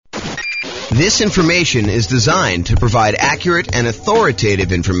This information is designed to provide accurate and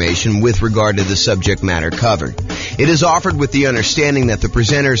authoritative information with regard to the subject matter covered. It is offered with the understanding that the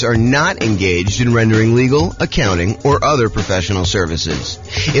presenters are not engaged in rendering legal, accounting, or other professional services.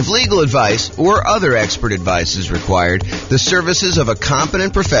 If legal advice or other expert advice is required, the services of a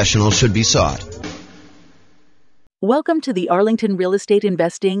competent professional should be sought. Welcome to the Arlington Real Estate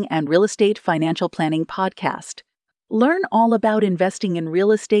Investing and Real Estate Financial Planning Podcast. Learn all about investing in real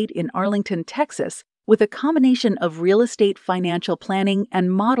estate in Arlington, Texas, with a combination of real estate financial planning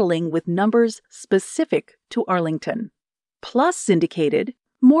and modeling with numbers specific to Arlington. Plus syndicated,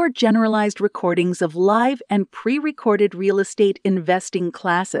 more generalized recordings of live and pre-recorded real estate investing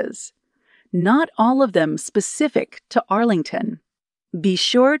classes. Not all of them specific to Arlington. Be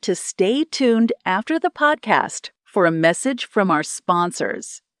sure to stay tuned after the podcast for a message from our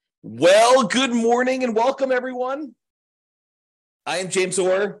sponsors. Well, good morning and welcome, everyone. I am James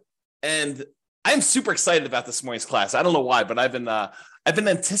Orr, and I'm super excited about this morning's class. I don't know why, but I've been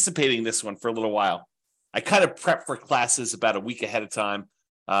anticipating this one for a little while. I kind of prep for classes about a week ahead of time.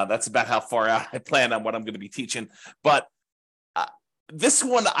 That's about how far out I plan on what I'm going to be teaching. But this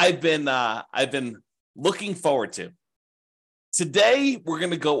one I've been looking forward to. Today we're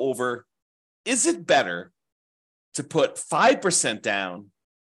going to go over: is it better to put 5% down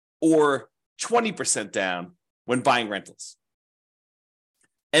or 20% down when buying rentals?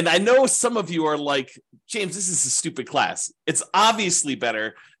 And I know some of you are like, James, this is a stupid class. It's obviously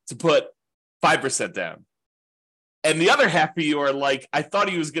better to put 5% down. And the other half of you are like, I thought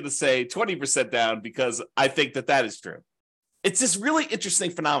he was going to say 20% down because I think that is true. It's this really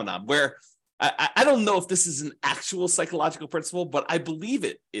interesting phenomenon where I don't know if this is an actual psychological principle, but I believe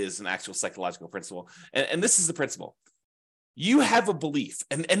it is an actual psychological principle. And this is the principle. You have a belief,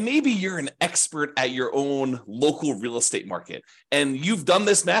 and maybe you're an expert at your own local real estate market, and you've done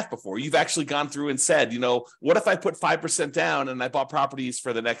this math before. You've actually gone through and said, what if I put 5% down and I bought properties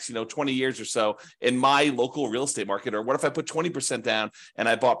for the next, 20 years or so in my local real estate market? Or what if I put 20% down and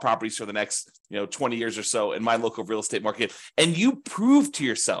I bought properties for the next, 20 years or so in my local real estate market? And you prove to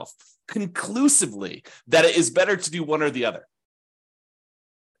yourself conclusively that it is better to do one or the other.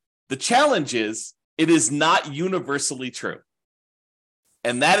 The challenge is, it is not universally true.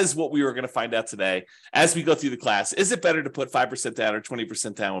 And that is what we are going to find out today as we go through the class. Is it better to put 5% down or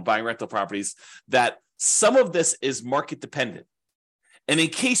 20% down when buying rental properties? That some of this is market dependent. And in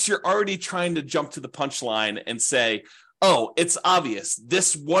case you're already trying to jump to the punchline and say, oh, it's obvious,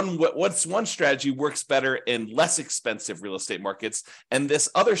 what's one strategy works better in less expensive real estate markets, and this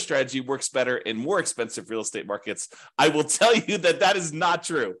other strategy works better in more expensive real estate markets, I will tell you that is not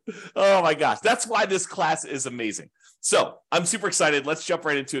true. Oh my gosh, that's why this class is amazing. So I'm super excited. Let's jump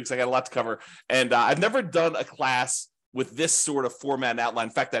right into it because I got a lot to cover. And I've never done a class with this sort of format and outline.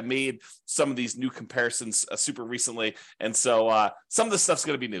 In fact, I made some of these new comparisons super recently. And so some of this stuff's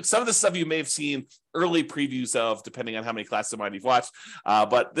going to be new. Some of the stuff you may have seen early previews of, depending on how many classes might you've watched.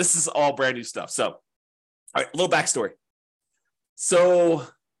 But this is all brand new stuff. So, all right, a little backstory. So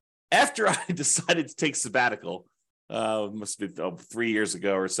after I decided to take sabbatical, must have been 3 years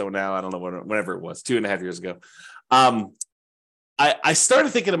ago or so now. I don't know, whenever it was, 2.5 years ago. I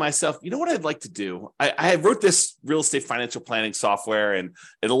started thinking to myself, you know what I'd like to do? I wrote this real estate financial planning software, and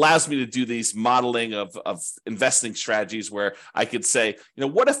it allows me to do these modeling of investing strategies where I could say,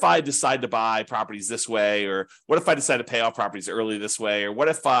 what if I decide to buy properties this way? Or what if I decide to pay off properties early this way? Or what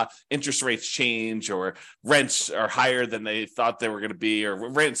if interest rates change, or rents are higher than they thought they were going to be,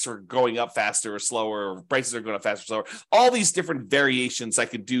 or rents are going up faster or slower, or prices are going up faster or slower? All these different variations I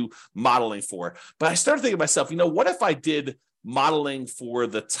could do modeling for. But I started thinking to myself, what if I did modeling for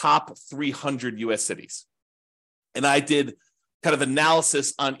the top 300 U.S. cities? And I did kind of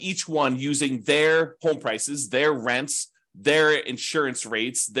analysis on each one using their home prices, their rents, their insurance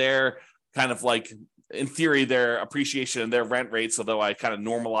rates, their kind of like, in theory, their appreciation and their rent rates, although I kind of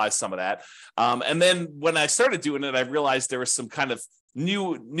normalized some of that. And then when I started doing it, I realized there was some kind of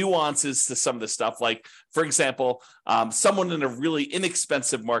new nuances to some of this stuff. Like, for example, someone in a really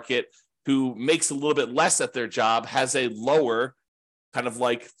inexpensive market who makes a little bit less at their job has a lower kind of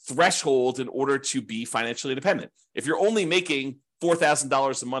like threshold in order to be financially independent. If you're only making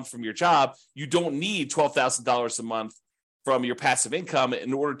 $4,000 a month from your job, you don't need $12,000 a month from your passive income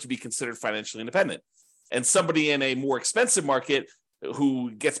in order to be considered financially independent. And somebody in a more expensive market who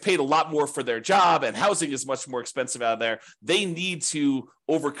gets paid a lot more for their job and housing is much more expensive out there, they need to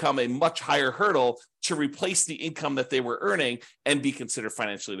overcome a much higher hurdle to replace the income that they were earning and be considered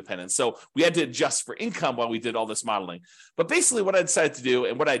financially independent. So we had to adjust for income while we did all this modeling. But basically what I decided to do,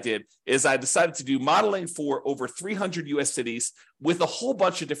 and what I did, is I decided to do modeling for over 300 US cities with a whole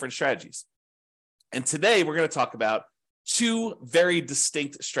bunch of different strategies. And today we're going to talk about two very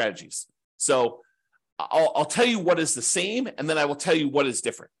distinct strategies. So I'll tell you what is the same, and then I will tell you what is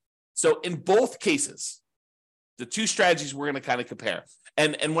different. So in both cases, the two strategies we're going to kind of compare.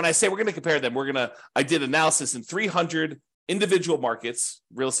 And when I say we're going to compare them, I did analysis in 300 individual markets,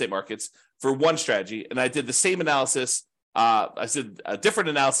 real estate markets, for one strategy. And I did the same analysis. I did a different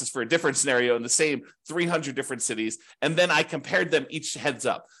analysis for a different scenario in the same 300 different cities. And then I compared them each heads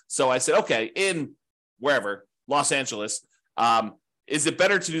up. So I said, okay, in wherever, Los Angeles, is it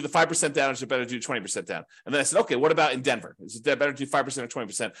better to do the 5% down or is it better to do 20% down? And then I said, okay, what about in Denver? Is it better to do 5% or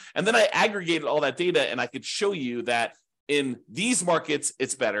 20%? And then I aggregated all that data and I could show you that in these markets,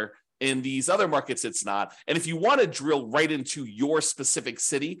 it's better. In these other markets, it's not. And if you want to drill right into your specific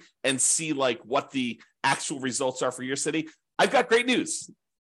city and see like what the actual results are for your city, I've got great news.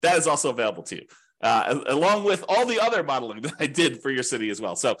 That is also available to you, along with all the other modeling that I did for your city as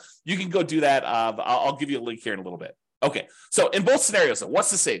well. So you can go do that. I'll give you a link here in a little bit. Okay, so in both scenarios, what's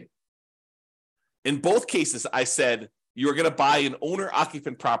the same? In both cases, I said you're going to buy an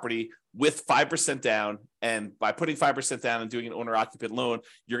owner-occupant property with 5% down, and by putting 5% down and doing an owner-occupant loan,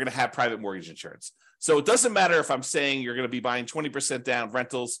 you're going to have private mortgage insurance. So it doesn't matter if I'm saying you're going to be buying 20% down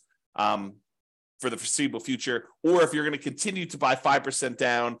rentals for the foreseeable future, or if you're going to continue to buy 5%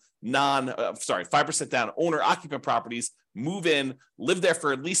 down 5% down owner-occupant properties, move in, live there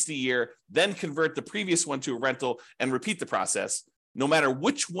for at least a year, then convert the previous one to a rental and repeat the process. No matter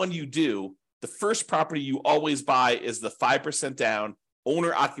which one you do, the first property you always buy is the 5% down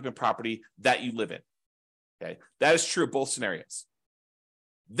owner-occupant property that you live in. Okay, that is true of both scenarios.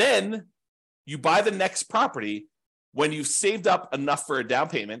 Then you buy the next property when you've saved up enough for a down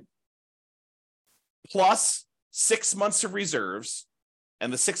payment, plus 6 months of reserves,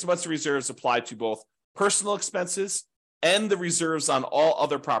 and the 6 months of reserves apply to both personal expenses and the reserves on all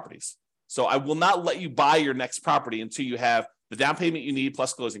other properties. So I will not let you buy your next property until you have the down payment you need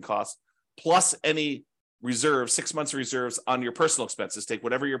plus closing costs, plus any reserves, 6 months of reserves on your personal expenses. Take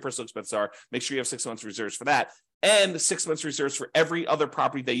whatever your personal expenses are, make sure you have 6 months of reserves for that, and 6 months reserves for every other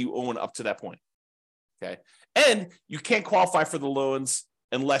property that you own up to that point. Okay. And you can't qualify for the loans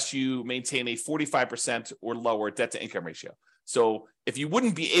unless you maintain a 45% or lower debt to income ratio. So if you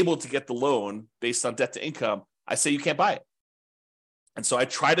wouldn't be able to get the loan based on debt to income, I say you can't buy it. And so I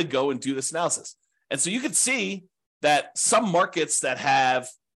try to go and do this analysis. And so you can see that some markets that have,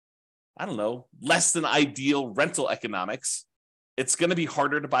 I don't know, less than ideal rental economics, it's going to be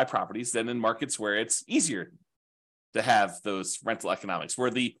harder to buy properties than in markets where it's easier to have those rental economics,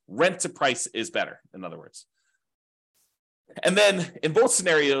 where the rent to price is better, in other words. And then in both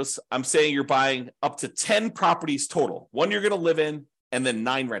scenarios, I'm saying you're buying up to 10 properties total, one you're going to live in, and then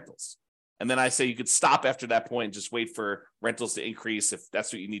 9 rentals. And then I say you could stop after that point and just wait for rentals to increase if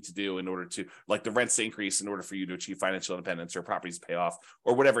that's what you need to do in order to, like the rents to increase in order for you to achieve financial independence or properties to pay off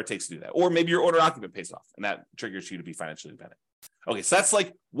or whatever it takes to do that. Or maybe your owner occupant pays off and that triggers you to be financially independent. Okay, so that's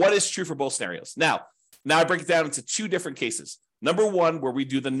like what is true for both scenarios. Now I break it down into 2 different cases. Number one, where we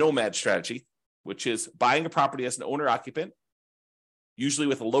do the nomad strategy, which is buying a property as an owner occupant, usually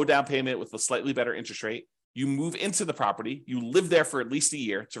with a low down payment with a slightly better interest rate. You move into the property, you live there for at least a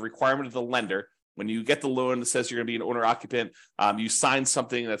year. It's a requirement of the lender. When you get the loan that says you're going to be an owner occupant, you sign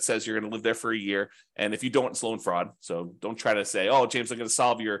something that says you're going to live there for a year. And if you don't, it's loan fraud. So don't try to say, oh, James, I'm going to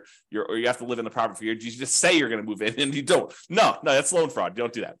solve or you have to live in the property for a year. You just say you're going to move in and you don't. No, that's loan fraud. You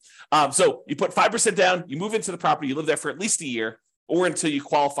don't do that. So you put 5% down, you move into the property, you live there for at least a year or until you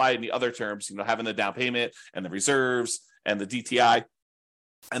qualify in the other terms, having the down payment and the reserves and the DTI.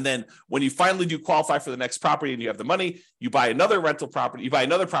 And then when you finally do qualify for the next property and you have the money, you buy another rental property, you buy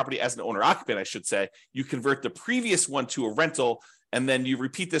another property as an owner occupant, I should say, you convert the previous one to a rental, and then you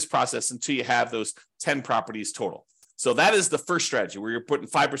repeat this process until you have those 10 properties total. So that is the first strategy where you're putting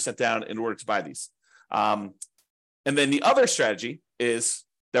 5% down in order to buy these. And then the other strategy is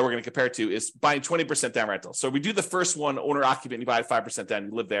that we're going to compare it to is buying 20% down rental. So we do the first one, owner occupant, you buy 5% down,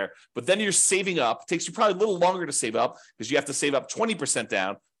 you live there, but then you're saving up. It takes you probably a little longer to save up because you have to save up 20%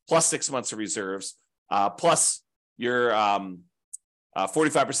 down plus 6 months of reserves, plus your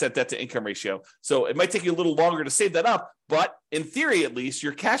 45% debt to income ratio. So it might take you a little longer to save that up, but in theory, at least,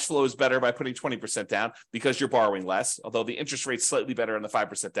 your cash flow is better by putting 20% down because you're borrowing less, although the interest rate's slightly better on the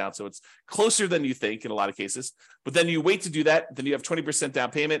 5% down. So it's closer than you think in a lot of cases. But then you wait to do that. Then you have 20%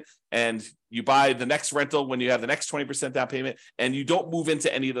 down payment and you buy the next rental when you have the next 20% down payment and you don't move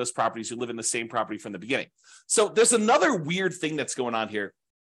into any of those properties. You live in the same property from the beginning. So there's another weird thing that's going on here.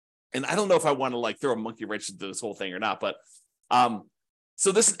 And I don't know if I want to throw a monkey wrench into this whole thing or not, but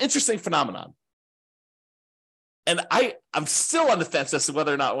so this is an interesting phenomenon. And I'm still on the fence as to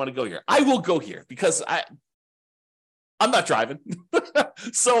whether or not I want to go here. I will go here because I'm not driving.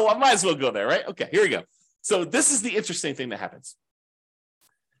 So I might as well go there, right? Okay, here we go. So this is the interesting thing that happens.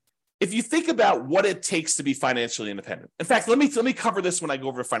 If you think about what it takes to be financially independent. In fact, let me cover this when I go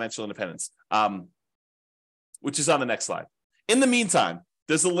over financial independence, which is on the next slide. In the meantime,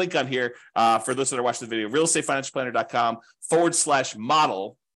 there's a link on here for those that are watching the video,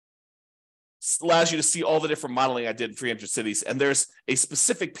 realestatefinancialplanner.com/model. Allows you to see all the different modeling I did in 300 cities. And there's a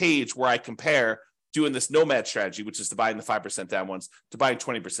specific page where I compare doing this nomad strategy, which is to buying the 5% down ones to buying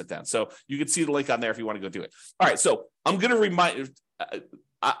 20% down. So you can see the link on there if you want to go do it. All right. So I'm going to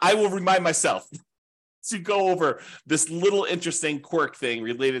I will remind myself to go over this little interesting quirk thing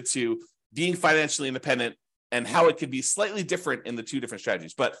related to being financially independent and how it could be slightly different in the two different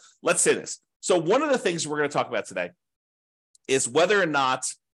strategies. But let's say this. So one of the things we're going to talk about today is whether or not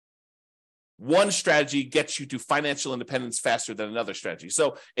one strategy gets you to financial independence faster than another strategy.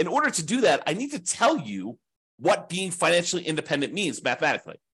 So in order to do that, I need to tell you what being financially independent means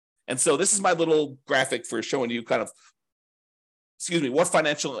mathematically. And so this is my little graphic for showing you kind of,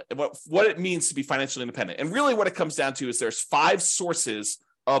 what it means to be financially independent. And really what it comes down to is there's 5 sources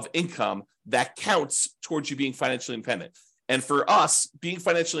of income that counts towards you being financially independent. And for us, being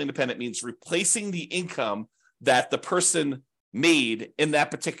financially independent means replacing the income that the person made in that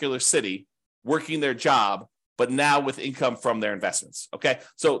particular city working their job, but now with income from their investments. Okay.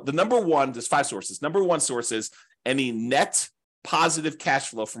 So there's 5 sources. Number 1 source is any net positive cash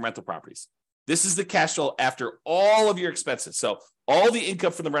flow from rental properties. This is the cash flow after all of your expenses. So all the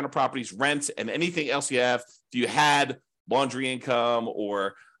income from the rental properties, rent, and anything else you have. If you had laundry income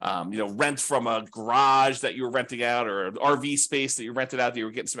or rent from a garage that you were renting out or an RV space that you rented out that you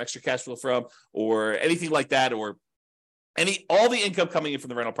were getting some extra cash flow from or anything like that, or all the income coming in from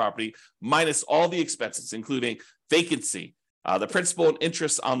the rental property minus all the expenses, including vacancy, the principal and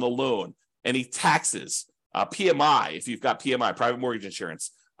interest on the loan, any taxes, PMI, if you've got PMI, private mortgage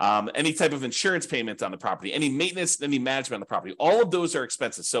insurance, any type of insurance payment on the property, any maintenance, any management on the property, all of those are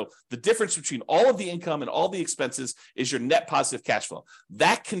expenses. So the difference between all of the income and all the expenses is your net positive cash flow.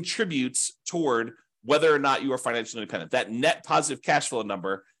 That contributes toward whether or not you are financially independent. That net positive cash flow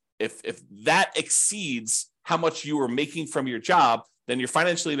number, if that exceeds how much you are making from your job, then you're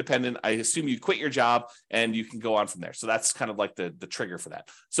financially independent. I assume you quit your job and you can go on from there. So that's kind of like the trigger for that.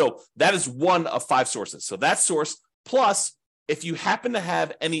 So that is one of 5 sources. So that source, plus if you happen to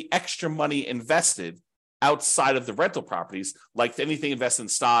have any extra money invested outside of the rental properties, like anything invested in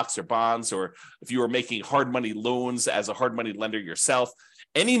stocks or bonds, or if you are making hard money loans as a hard money lender yourself,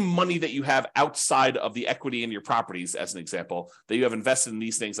 any money that you have outside of the equity in your properties, as an example, that you have invested in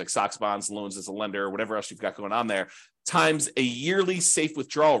these things like stocks, bonds, loans as a lender, or whatever else you've got going on there, times a yearly safe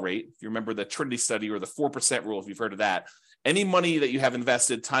withdrawal rate. If you remember the Trinity study or the 4% rule, if you've heard of that, any money that you have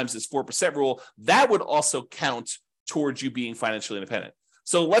invested times this 4% rule, that would also count towards you being financially independent.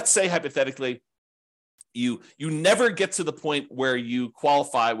 So let's say hypothetically, you never get to the point where you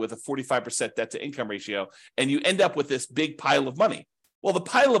qualify with a 45% debt to income ratio and you end up with this big pile of money. Well, the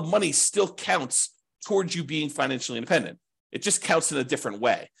pile of money still counts towards you being financially independent. It just counts in a different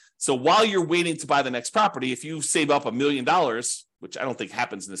way. So while you're waiting to buy the next property, if you save up $1 million, which I don't think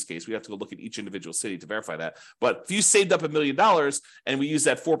happens in this case, we have to go look at each individual city to verify that. But if you saved up $1 million and we use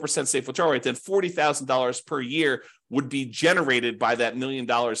that 4% safe withdrawal rate, then $40,000 per year would be generated by that $1 million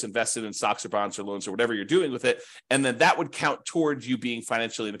invested in stocks or bonds or loans or whatever you're doing with it. And then that would count towards you being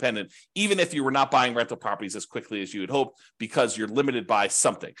financially independent, even if you were not buying rental properties as quickly as you would hope, because you're limited by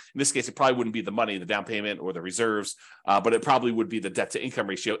something. In this case, it probably wouldn't be the money, the down payment or the reserves, but it probably would be the debt to income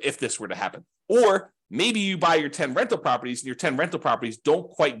ratio if this were to happen. Or maybe you buy your 10 rental properties and your 10 rental properties don't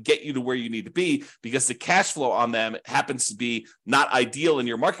quite get you to where you need to be because the cash flow on them happens to be not ideal in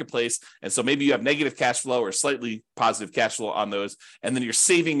your marketplace. And so maybe you have negative cash flow or slightly positive cash flow on those. And then you're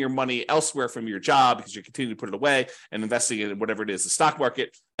saving your money elsewhere from your job because you're continuing to put it away and investing in whatever it is, the stock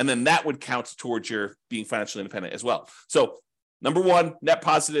market. And then that would count towards your being financially independent as well. So number 1, net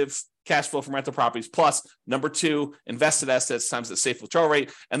positive cash flow from rental properties, plus number 2, invested assets times the safe withdrawal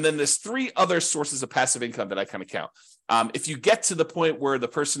rate. And then there's 3 other sources of passive income that I kind of count. If you get to the point where the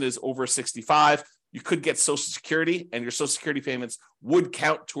person is over 65, you could get Social Security, and your Social Security payments would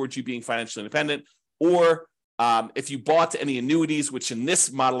count towards you being financially independent. Or if you bought any annuities, which in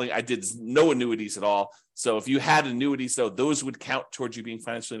this modeling, I did no annuities at all. So if you had annuities, though, those would count towards you being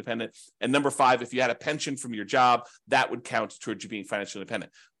financially independent. And number 5, if you had a pension from your job, that would count towards you being financially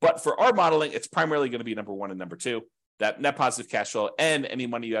independent. But for our modeling, it's primarily going to be number 1 and number 2, that net positive cash flow and any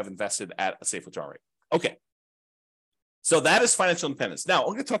money you have invested at a safe withdrawal rate. Okay. So that is financial independence. Now,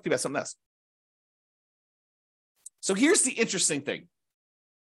 I'm going to talk to you about something else. So here's the interesting thing.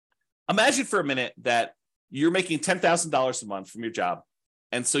 Imagine for a minute that you're making $10,000 a month from your job.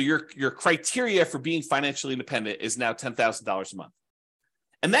 And so your criteria for being financially independent is now $10,000 a month.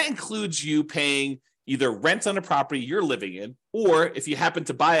 And that includes you paying either rent on a property you're living in, or if you happen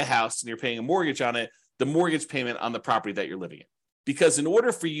to buy a house and you're paying a mortgage on it, the mortgage payment on the property that you're living in. Because in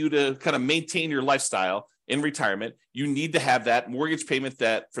order for you to kind of maintain your lifestyle in retirement, you need to have that mortgage payment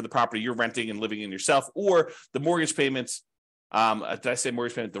that for the property you're renting and living in yourself, or the mortgage payments, did I say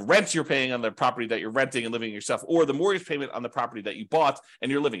mortgage payment? The rent you're paying on the property that you're renting and living in yourself, or the mortgage payment on the property that you bought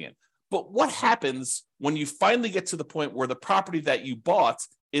and you're living in. But what happens when you finally get to the point where the property that you bought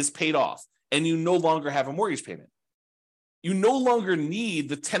is paid off and you no longer have a mortgage payment? You no longer need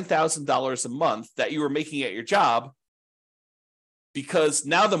the $10,000 a month that you were making at your job, because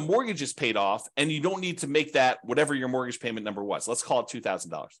now the mortgage is paid off and you don't need to make that whatever your mortgage payment number was. Let's call it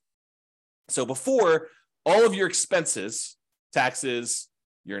 $2,000. So before, all of your expenses, taxes,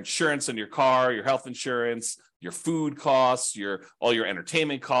 your insurance on your car, your health insurance, your food costs, all your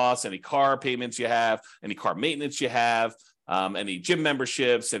entertainment costs, any car payments you have, any car maintenance you have, any gym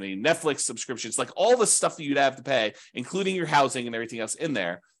memberships, any Netflix subscriptions, like all the stuff that you'd have to pay, including your housing and everything else in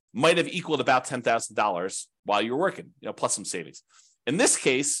there, might have equaled about $10,000 while you're working, plus some savings. In this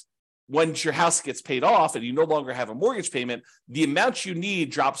case, when your house gets paid off and you no longer have a mortgage payment, the amount you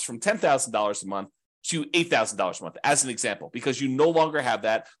need drops from $10,000 a month to $8,000 a month, as an example, because you no longer have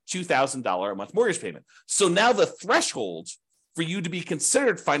that $2,000 a month mortgage payment. So now the threshold for you to be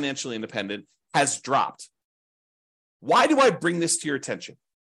considered financially independent has dropped. Why do I bring this to your attention?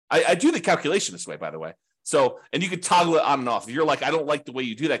 I do the calculation this way, by the way. So, and you could toggle it on and off. If you're like, I don't like the way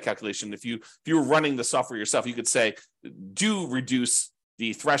you do that calculation. If you were running the software yourself, you could say, do reduce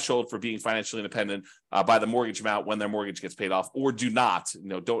the threshold for being financially independent by the mortgage amount when their mortgage gets paid off, or do not,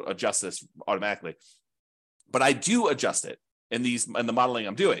 don't adjust this automatically. But I do adjust it in the modeling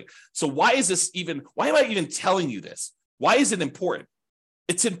I'm doing. So why am I even telling you this? Why is it important?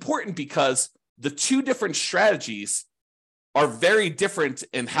 It's important because the two different strategies are very different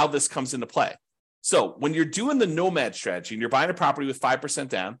in how this comes into play. So when you're doing the nomad strategy and you're buying a property with 5%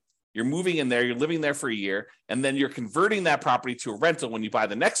 down, you're moving in there, you're living there for a year, and then you're converting that property to a rental when you buy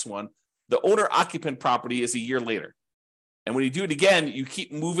the next one, the owner-occupant property is a year later. And when you do it again, you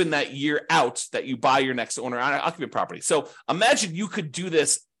keep moving that year out that you buy your next owner-occupant property. So imagine you could do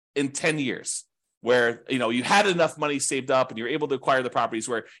this in 10 years where you had enough money saved up and you're able to acquire the properties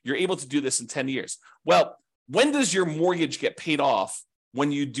where you're able to do this in 10 years. Well, when does your mortgage get paid off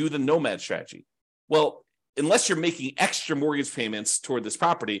when you do the nomad strategy? Well, unless you're making extra mortgage payments toward this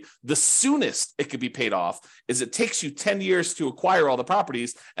property, the soonest it could be paid off is it takes you 10 years to acquire all the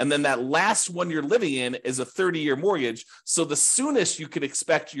properties. And then that last one you're living in is a 30-year mortgage. So the soonest you could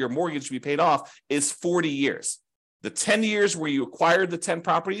expect your mortgage to be paid off is 40 years. The 10 years where you acquired the 10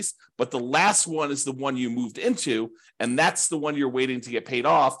 properties, but the last one is the one you moved into. And that's the one you're waiting to get paid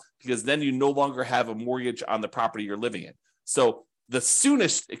off, because then you no longer have a mortgage on the property you're living in. So the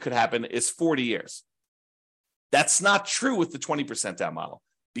soonest it could happen is 40 years. That's not true with the 20% down model,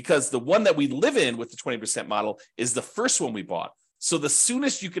 because the one that we live in with the 20% model is the first one we bought. So the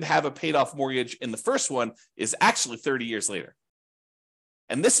soonest you could have a paid off mortgage in the first one is actually 30 years later.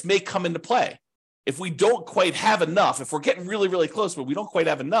 And this may come into play. If we don't quite have enough, if we're getting really, really close, but we don't quite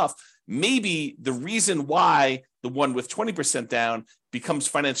have enough, maybe the reason why the one with 20% down becomes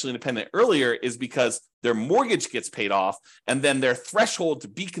financially independent earlier is because their mortgage gets paid off, and then their threshold to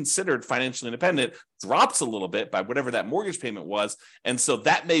be considered financially independent drops a little bit by whatever that mortgage payment was. And so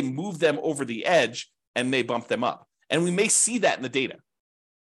that may move them over the edge and may bump them up. And we may see that in the data.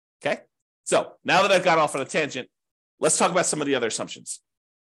 Okay. So now that I've got off on a tangent, let's talk about some of the other assumptions.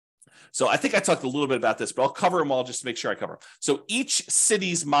 So I think I talked a little bit about this, but I'll cover them all just to make sure I cover them. So each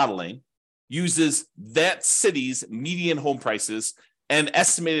city's modeling uses that city's median home prices and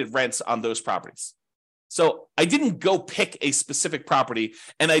estimated rents on those properties. So I didn't go pick a specific property,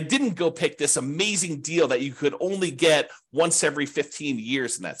 and I didn't go pick this amazing deal that you could only get once every 15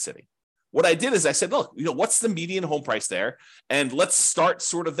 years in that city. What I did is I said, look, what's the median home price there? And let's start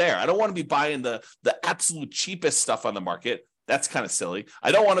sort of there. I don't want to be buying the absolute cheapest stuff on the market. That's kind of silly.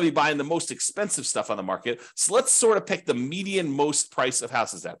 I don't want to be buying the most expensive stuff on the market. So let's sort of pick the median most price of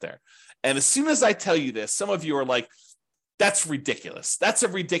houses out there. And as soon as I tell you this, some of you are like, that's ridiculous. That's a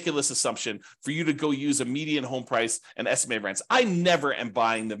ridiculous assumption for you to go use a median home price and estimated rents. I never am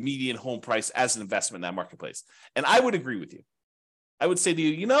buying the median home price as an investment in that marketplace. And I would agree with you. I would say to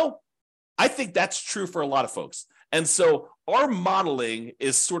you, I think that's true for a lot of folks. And so our modeling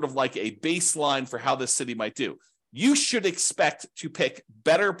is sort of like a baseline for how this city might do. you should expect to pick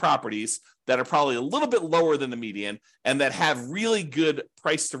better properties that are probably a little bit lower than the median and that have really good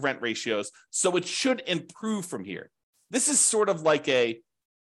price to rent ratios. So it should improve from here. This is sort of like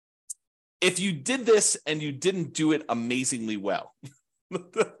if you did this and you didn't do it amazingly well,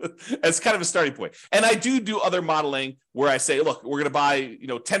 as kind of a starting point. And I do other modeling where I say, look, we're going to buy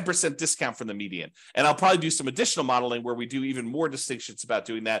 10% discount from the median. And I'll probably do some additional modeling where we do even more distinctions about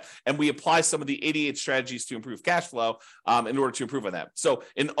doing that. And we apply some of the 88 strategies to improve cash flow in order to improve on that. So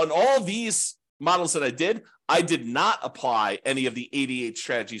on all these models that I did not apply any of the 88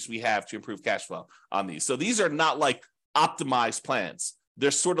 strategies we have to improve cash flow on these. So these are not like optimized plans.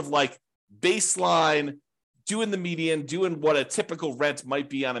 They're sort of like baseline, doing the median, doing what a typical rent might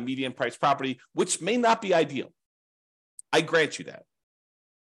be on a median price property, which may not be ideal. I grant you that.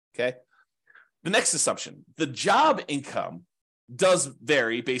 Okay. The next assumption, the job income does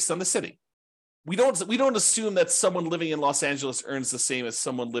vary based on the city. We don't assume that someone living in Los Angeles earns the same as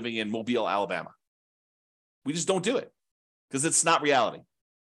someone living in Mobile, Alabama. We just don't do it because it's not reality.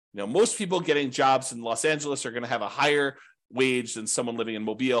 Most people getting jobs in Los Angeles are going to have a higher wage than someone living in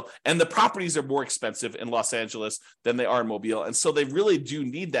Mobile, and the properties are more expensive in Los Angeles than they are in Mobile, and so they really do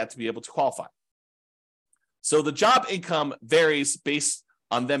need that to be able to qualify. So the job income varies based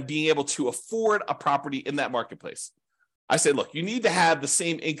on them being able to afford a property in that marketplace. I say, look, you need to have the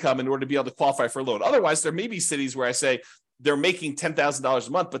same income in order to be able to qualify for a loan. Otherwise, there may be cities where I say they're making $10,000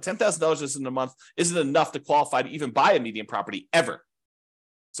 a month, but $10,000 isn't enough to qualify to even buy a median property ever.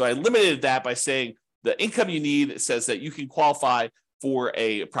 So I limited that by saying the income you need says that you can qualify for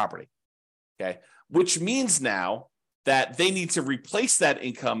a property, okay? Which means now that they need to replace that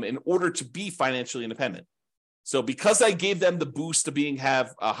income in order to be financially independent. So because I gave them the boost to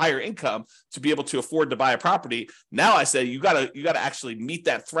have a higher income to be able to afford to buy a property, now I say you gotta actually meet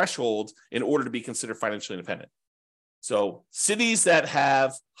that threshold in order to be considered financially independent. So cities that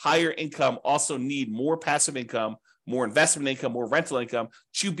have higher income also need more passive income, more investment income, more rental income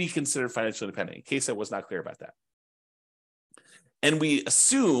to be considered financially independent, in case I was not clear about that. And we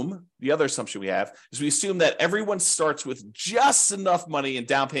assume, the other assumption we have, is we assume that everyone starts with just enough money in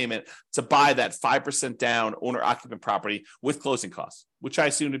down payment to buy that 5% down owner-occupant property with closing costs, which I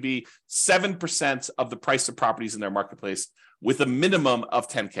assume to be 7% of the price of properties in their marketplace with a minimum of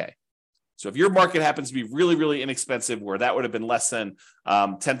 $10K. So if your market happens to be really, really inexpensive, where that would have been less than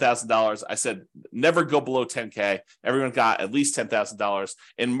 $10,000, I said never go below $10K. Everyone got at least $10,000.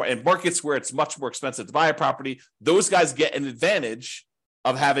 In markets where it's much more expensive to buy a property, those guys get an advantage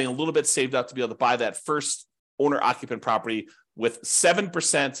of having a little bit saved up to be able to buy that first owner-occupant property with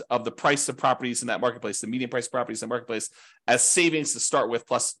 7% of the price of properties in that marketplace, the median price of properties in the marketplace, as savings to start with,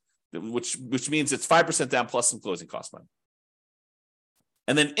 plus which means it's 5% down plus some closing cost money.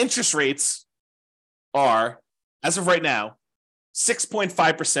 And then interest rates are, as of right now,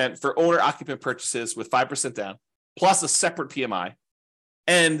 6.5% for owner-occupant purchases with 5% down, plus a separate PMI,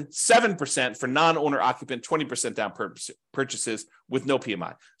 and 7% for non-owner-occupant 20% down purchases with no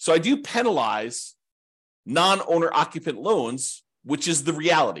PMI. So I do penalize non-owner-occupant loans, which is the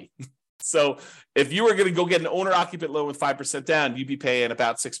reality. So if you were going to go get an owner-occupant loan with 5% down, you'd be paying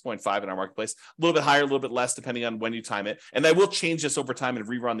about 6.5 in our marketplace, a little bit higher, a little bit less, depending on when you time it. And I will change this over time and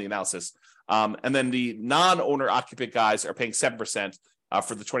rerun the analysis. And then the non-owner-occupant guys are paying 7%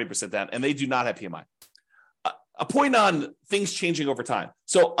 for the 20% down, and they do not have PMI. A point on things changing over time.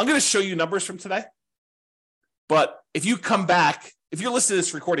 So I'm going to show you numbers from today. But if you come back, if you're listening to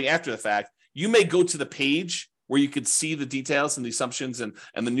this recording after the fact, you may go to the page where you could see the details and the assumptions and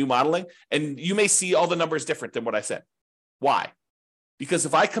the new modeling, and you may see all the numbers different than what I said. Why? Because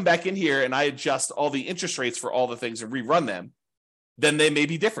if I come back in here and I adjust all the interest rates for all the things and rerun them, then they may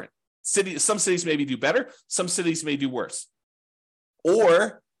be different. Some cities maybe do better, some cities may do worse.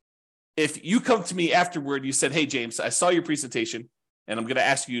 Or if you come to me afterward, you said, hey, James, I saw your presentation, and I'm going to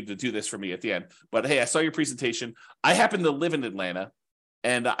ask you to do this for me at the end, but hey, I saw your presentation. I happen to live in Atlanta.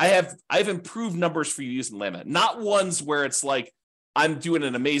 And I've improved numbers for you using Atlanta, not ones where it's like I'm doing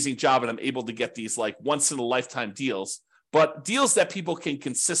an amazing job and I'm able to get these like once in a lifetime deals, but deals that people can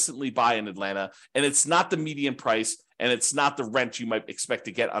consistently buy in Atlanta. And it's not the median price and it's not the rent you might expect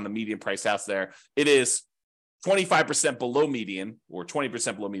to get on the median price house there. It is 25% below median or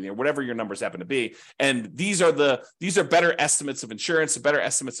 20% below median, or whatever your numbers happen to be. And these are better estimates of insurance, better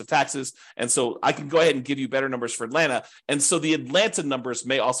estimates of taxes. And so I can go ahead and give you better numbers for Atlanta. And so the Atlanta numbers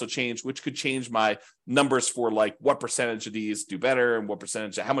may also change, which could change my numbers for like what percentage of these do better and what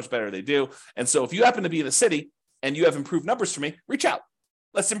percentage, how much better they do. And so if you happen to be in the city and you have improved numbers for me, reach out.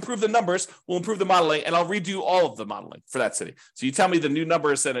 let's improve the numbers, we'll improve the modeling, and I'll redo all of the modeling for that city. So you tell me the new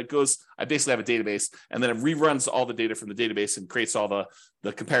numbers, and it goes, I basically have a database, and then it reruns all the data from the database and creates all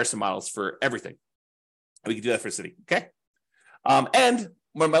the comparison models for everything. We can do that for a city, okay? And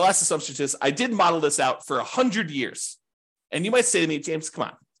one of my last assumptions is I did model this out for 100 years. And you might say to me, James, come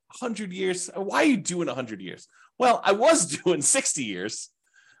on, 100 years? Why are you doing 100 years? Well, I was doing 60 years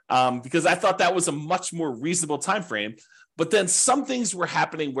because I thought that was a much more reasonable time frame. But then some things were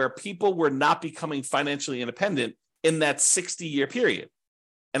happening where people were not becoming financially independent in that 60-year period.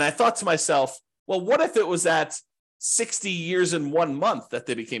 And I thought to myself, well, what if it was at 60 years and 1 month that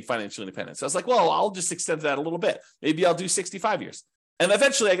they became financially independent? So I was like, well, I'll just extend that a little bit. Maybe I'll do 65 years. And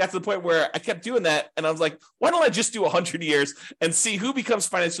eventually I got to the point where I kept doing that. And I was like, why don't I just do 100 years and see who becomes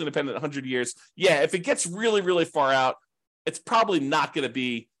financially independent in 100 years? Yeah, if it gets really, really far out, it's probably not going to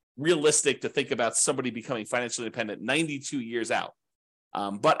be realistic to think about somebody becoming financially independent 92 years out.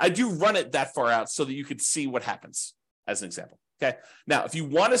 But I do run it that far out so that you could see what happens as an example. Okay. Now, if you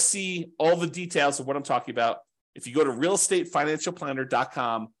want to see all the details of what I'm talking about, if you go to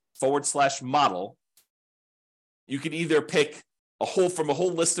realestatefinancialplanner.com/model, you can either pick from a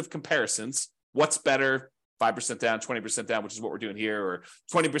whole list of comparisons. What's better, 5% down, 20% down, which is what we're doing here, or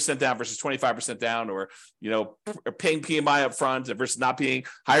 20% down versus 25% down, or paying PMI up front versus not paying,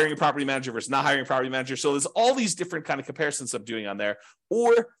 hiring a property manager versus not hiring a property manager. So there's all these different kind of comparisons I'm doing on there.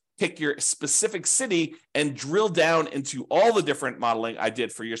 Or pick your specific city and drill down into all the different modeling I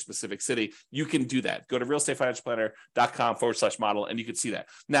did for your specific city. You can do that. Go to realestatefinancialplanner.com/model and you can see that.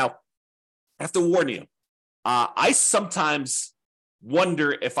 Now, I have to warn you, I sometimes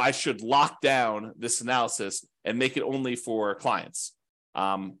wonder if I should lock down this analysis and make it only for clients.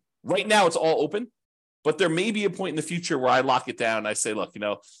 Right now, it's all open, but there may be a point in the future where I lock it down. And I say, look,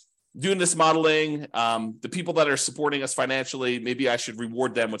 doing this modeling, the people that are supporting us financially, maybe I should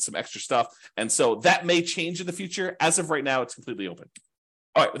reward them with some extra stuff. And so that may change in the future. As of right now, it's completely open.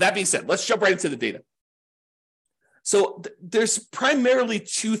 All right, with that being said, let's jump right into the data. So there's primarily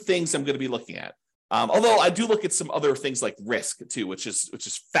two things I'm going to be looking at. Although I do look at some other things like risk too, which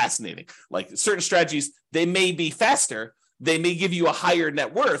is fascinating. Like certain strategies, they may be faster, they may give you a higher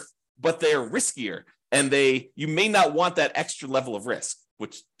net worth, but they're riskier, and you may not want that extra level of risk,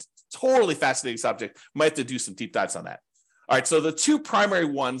 which totally fascinating subject. Might have to do some deep dives on that. All right, so the two primary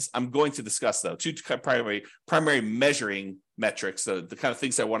ones I'm going to discuss, though, two primary measuring metrics, so the kind of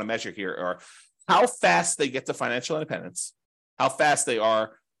things I want to measure here are how fast they get to financial independence, how fast they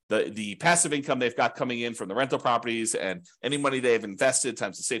are, the passive income they've got coming in from the rental properties and any money they've invested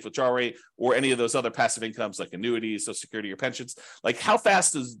times the safe withdrawal rate, or any of those other passive incomes like annuities, Social Security, or pensions. Like how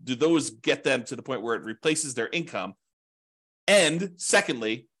fast do those get them to the point where it replaces their income? And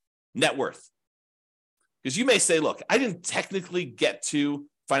secondly, net worth. Because you may say, look, I didn't technically get to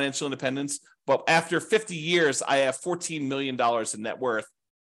financial independence, but after 50 years, I have $14 million in net worth.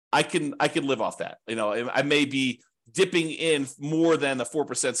 I can live off that. I may be dipping in more than the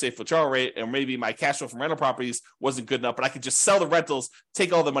 4% safe withdrawal rate, and maybe my cash flow from rental properties wasn't good enough, but I could just sell the rentals,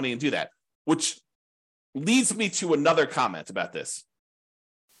 take all the money and do that, which leads me to another comment about this.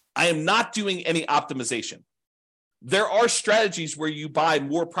 I am not doing any optimization. There are strategies where you buy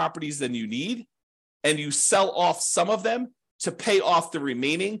more properties than you need and you sell off some of them to pay off the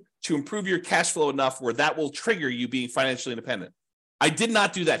remaining to improve your cash flow enough where that will trigger you being financially independent. I did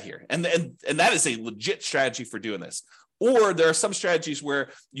not do that here. And that is a legit strategy for doing this. Or there are some strategies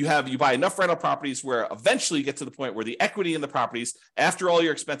where you buy enough rental properties where eventually you get to the point where the equity in the properties, after all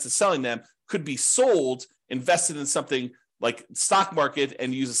your expenses selling them, could be sold, invested in something like stock market,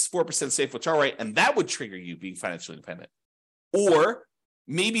 and use a 4% safe withdrawal rate, and that would trigger you being financially independent. Or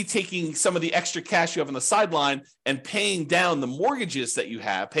maybe taking some of the extra cash you have on the sideline and paying down the mortgages that you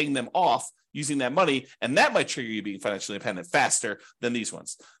have, paying them off, using that money, and that might trigger you being financially independent faster than these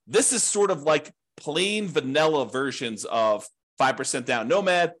ones. This is sort of like plain vanilla versions of 5% down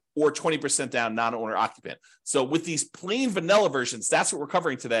nomad or 20% down non-owner occupant. So with these plain vanilla versions, that's what we're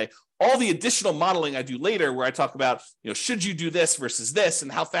covering today. All the additional modeling I do later, where I talk about, should you do this versus this,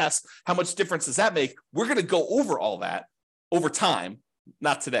 and how much difference does that make? We're going to go over all that over time,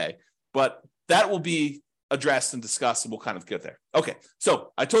 not today, but that will be addressed and discussed, and we'll kind of get there. Okay,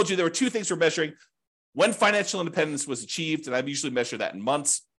 so I told you there were two things we're measuring: when financial independence was achieved, and I usually measure that in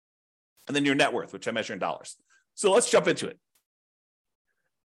months, and then your net worth, which I measure in dollars. So let's jump into it.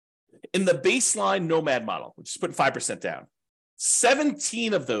 In the baseline nomad model, which is putting 5% down,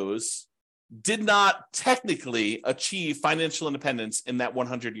 17 of those did not technically achieve financial independence in that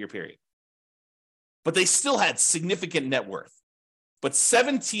 100-year period, but they still had significant net worth. But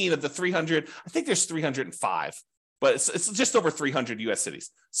 17 of the 300, I think there's 305, but it's just over 300 U.S.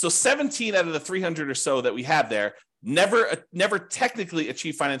 cities. So 17 out of the 300 or so that we have there never technically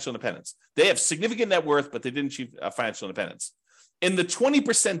achieved financial independence. They have significant net worth, but they didn't achieve financial independence. In the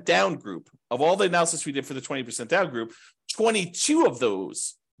 20% down group, of all the analysis we did for the 20% down group, 22 of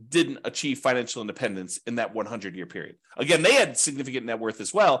those didn't achieve financial independence in that 100-year period. Again, they had significant net worth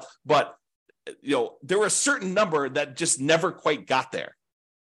as well, but there were a certain number that just never quite got there.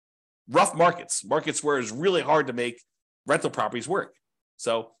 Rough markets where it's really hard to make rental properties work.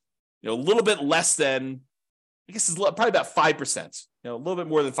 So, a little bit less than, I guess it's probably about 5%, a little bit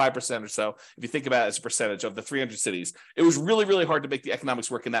more than 5% or so. If you think about it as a percentage of the 300 cities, it was really, really hard to make the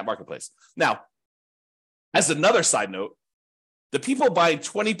economics work in that marketplace. Now, as another side note, the people buying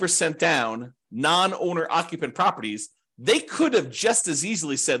 20% down non-owner occupant properties, they could have just as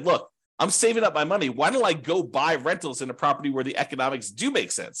easily said, look, I'm saving up my money. Why don't I go buy rentals in a property where the economics do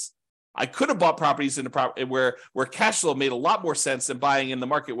make sense? I could have bought properties in a property where cash flow made a lot more sense than buying in the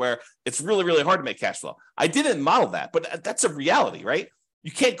market where it's really, really hard to make cash flow. I didn't model that, but that's a reality, right?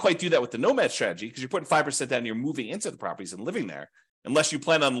 You can't quite do that with the nomad strategy because you're putting 5% down and you're moving into the properties and living there. Unless you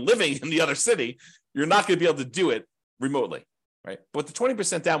plan on living in the other city, you're not going to be able to do it remotely, right? But the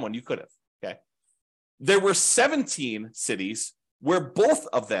 20% down one, you could have, okay? There were 17 cities where both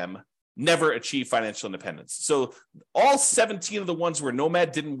of them never achieved financial independence. So all 17 of the ones where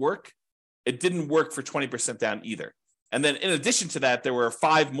nomad didn't work, it didn't work for 20% down either. And then in addition to that, there were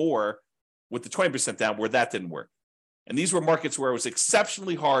 5 more with the 20% down where that didn't work. And these were markets where it was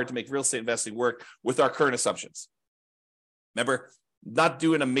exceptionally hard to make real estate investing work with our current assumptions. Remember, not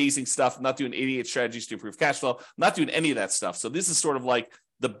doing amazing stuff, not doing 88 strategies to improve cash flow, not doing any of that stuff. So this is sort of like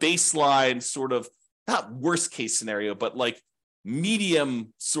the baseline sort of, not worst case scenario, but like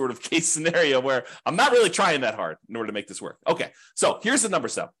medium sort of case scenario where I'm not really trying that hard in order to make this work. Okay, so here's the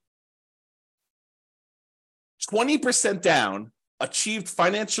numbers though. 20% down achieved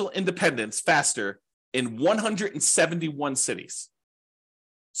financial independence faster in 171 cities.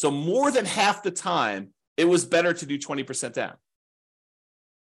 So more than half the time, it was better to do 20% down.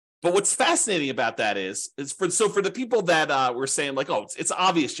 But what's fascinating about that is for the people that were saying like, oh, it's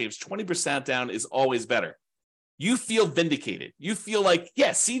obvious, James, 20% down is always better. You feel vindicated. You feel like,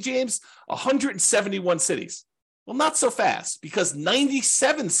 yeah, see, James, 171 cities. Well, not so fast because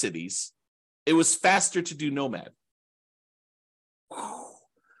 97 cities, it was faster to do nomad.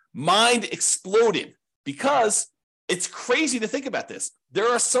 Mind exploded because it's crazy to think about this. There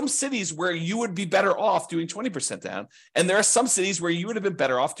are some cities where you would be better off doing 20% down, and there are some cities where you would have been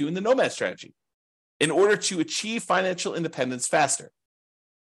better off doing the nomad strategy in order to achieve financial independence faster.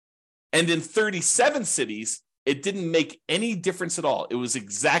 And in 37 cities, it didn't make any difference at all. It was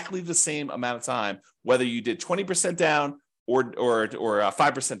exactly the same amount of time, whether you did 20% down or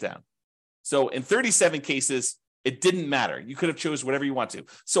 5% down. So in 37 cases, it didn't matter. You could have chose whatever you want to.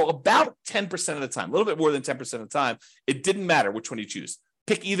 So about 10% of the time, a little bit more than 10% of the time, it didn't matter which one you choose.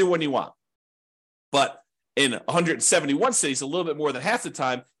 Pick either one you want. But in 171 cities, a little bit more than half the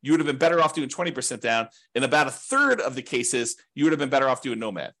time, you would have been better off doing 20% down. In about a third of the cases, you would have been better off doing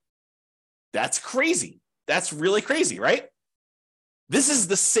nomad. That's crazy. That's really crazy, right? This is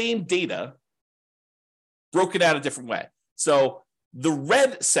the same data broken out a different way. So the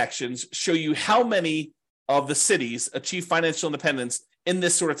red sections show you how many of the cities achieve financial independence in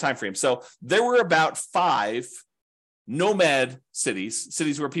this sort of time frame. So there were about 5 nomad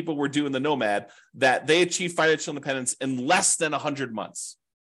cities where people were doing the nomad, that they achieved financial independence in less than 100 months.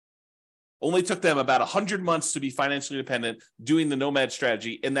 Only took them about 100 months to be financially independent doing the nomad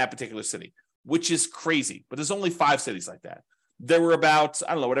strategy in that particular city, which is crazy. But there's only 5 cities like that. There were about,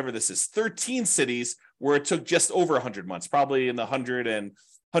 I don't know, whatever this is, 13 cities where it took just over 100 months, probably in the 100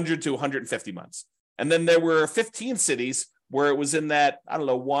 to 150 months. And then there were 15 cities where it was in that, I don't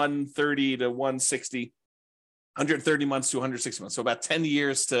know, 130 to 160, 130 months to 160 months. So about 10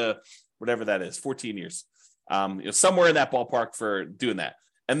 years to whatever that is, 14 years, somewhere in that ballpark for doing that.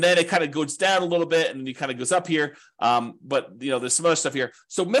 And then it kind of goes down a little bit and then it kind of goes up here. But there's some other stuff here.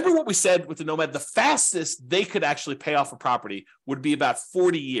 So remember what we said with the nomad, the fastest they could actually pay off a property would be about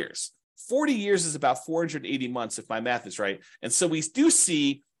 40 years. 40 years is about 480 months, if my math is right. And so we do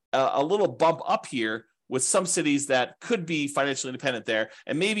see a little bump up here with some cities that could be financially independent there.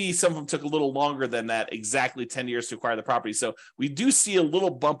 And maybe some of them took a little longer than that, exactly 10 years to acquire the property. So we do see a little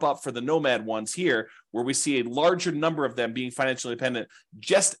bump up for the nomad ones here, where we see a larger number of them being financially independent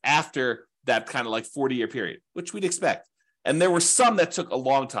just after that kind of like 40-year period, which we'd expect. And there were some that took a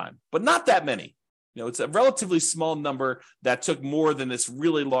long time, but not that many. It's a relatively small number that took more than this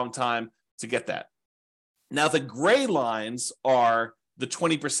really long time to get that. Now, the gray lines are the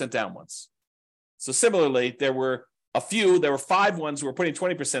 20% down ones. So similarly, there were a few, there were 5 ones who were putting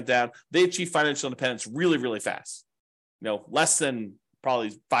 20% down. They achieved financial independence really, really fast. Less than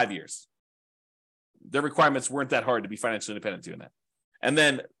probably 5 years. Their requirements weren't that hard to be financially independent doing that. And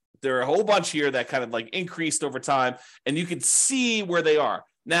then there are a whole bunch here that kind of like increased over time, and you can see where they are.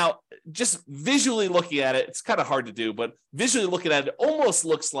 Now, just visually looking at it, it's kind of hard to do, but visually looking at it, it almost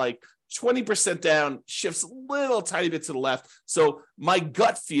looks like 20% down shifts a little tiny bit to the left. So my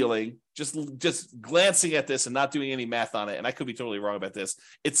gut feeling, just glancing at this and not doing any math on it, and I could be totally wrong about this,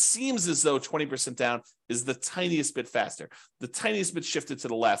 it seems as though 20% down is the tiniest bit faster, the tiniest bit shifted to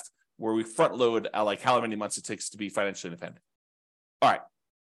the left, where we front load like how many months it takes to be financially independent. All right.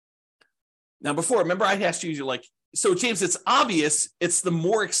 Now, before, remember I asked you, like, so James, it's obvious it's the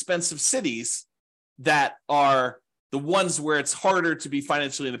more expensive cities that are the ones where it's harder to be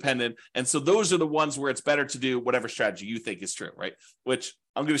financially independent. And so those are the ones where it's better to do whatever strategy you think is true, right? Which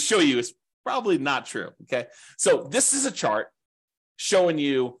I'm going to show you is probably not true, okay? So this is a chart showing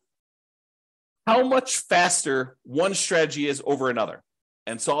you how much faster one strategy is over another.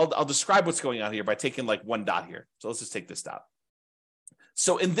 And so I'll describe what's going on here by taking like one dot here. So let's just take this dot.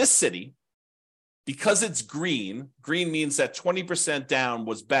 So in this city, because it's green means that 20% down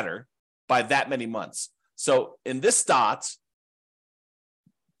was better by that many months. So in this dot,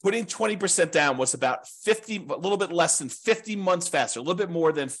 putting 20% down was about a little bit less than 50 months faster, a little bit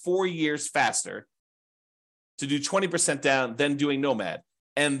more than 4 years faster to do 20% down than doing Nomad.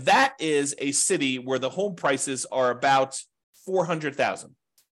 And that is a city where the home prices are about $400,000,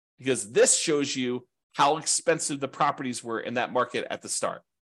 because this shows you how expensive the properties were in that market at the start.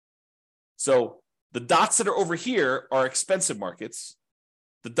 So the dots that are over here are expensive markets.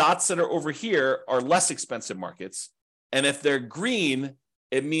 The dots that are over here are less expensive markets. And if they're green,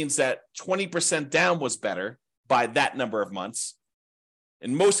 it means that 20% down was better by that number of months.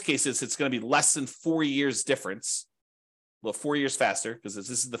 In most cases, it's going to be less than 4 years difference. Well, 4 years faster, because this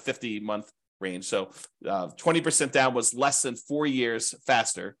is the 50-month range. So 20% down was less than 4 years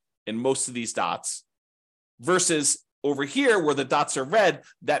faster in most of these dots. Versus over here, where the dots are red,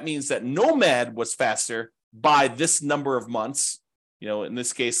 that means that Nomad was faster by this number of months. In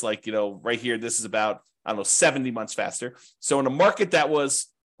this case, like, right here, this is about, 70 months faster. So in a market that was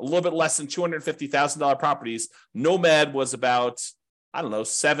a little bit less than $250,000 properties, Nomad was about,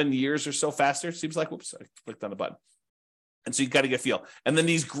 7 years or so faster. Seems like, whoops, I clicked on the button. And so you got to get a feel. And then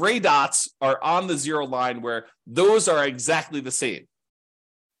these gray dots are on the zero line, where those are exactly the same.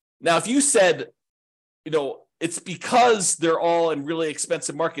 Now, if you said, it's because they're all in really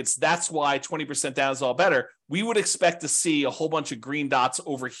expensive markets, that's why 20% down is all better, we would expect to see a whole bunch of green dots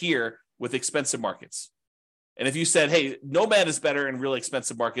over here with expensive markets. And if you said, hey, Nomad is better in really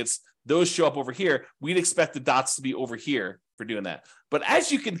expensive markets, those show up over here, we'd expect the dots to be over here for doing that. But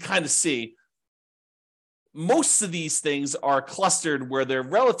as you can kind of see, most of these things are clustered where they're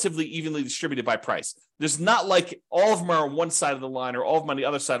relatively evenly distributed by price. There's not like all of them are on one side of the line or all of them on the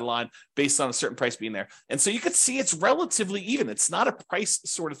other side of the line based on a certain price being there. And so you could see it's relatively even. It's not a price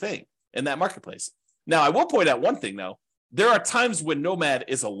sort of thing in that marketplace. Now, I will point out one thing, though. There are times when Nomad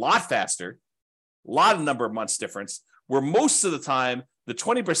is a lot faster, a lot of number of months difference, where most of the time, the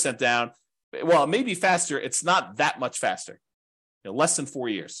 20% down, well, it may be faster. It's not that much faster, less than 4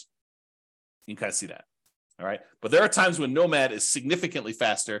 years. You can kind of see that. All right. But there are times when Nomad is significantly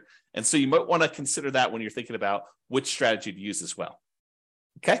faster. And so you might want to consider that when you're thinking about which strategy to use as well.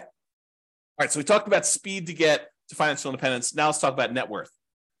 Okay. All right. So we talked about speed to get to financial independence. Now let's talk about net worth.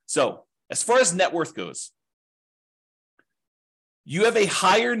 So as far as net worth goes, you have a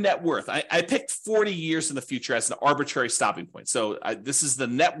higher net worth. I picked 40 years in the future as an arbitrary stopping point. So this is the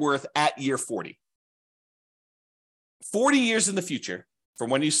net worth at year 40. 40 years in the future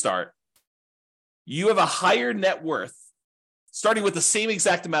from when you start, you have a higher net worth, starting with the same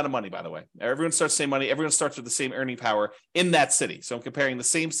exact amount of money, by the way. Everyone starts the same money. Everyone starts with the same earning power in that city. So I'm comparing the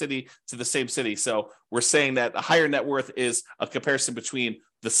same city to the same city. So we're saying that a higher net worth is a comparison between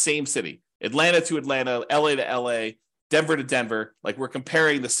the same city, Atlanta to Atlanta, LA to LA, Denver to Denver. Like, we're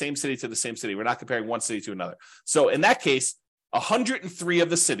comparing the same city to the same city. We're not comparing one city to another. So in that case, 103 of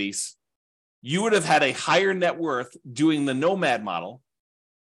the cities, you would have had a higher net worth doing the Nomad model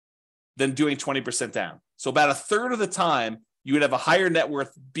than doing 20% down. So about a third of the time, you would have a higher net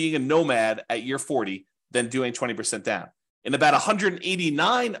worth being a Nomad at year 40 than doing 20% down. In about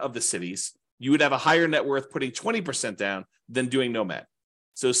 189 of the cities, you would have a higher net worth putting 20% down than doing Nomad.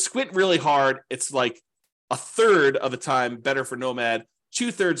 So squint really hard. It's like a third of the time better for Nomad,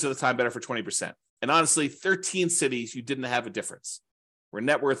 2/3 of the time better for 20%. And honestly, 13 cities, you didn't have a difference, where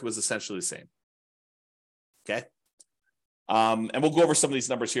net worth was essentially the same. Okay. And we'll go over some of these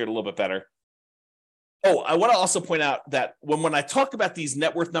numbers here a little bit better. Oh, I want to also point out that when I talk about these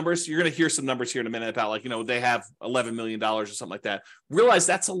net worth numbers, you're going to hear some numbers here in a minute about they have $11 million or something like that. Realize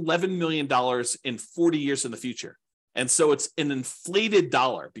that's $11 million in 40 years in the future. And so it's an inflated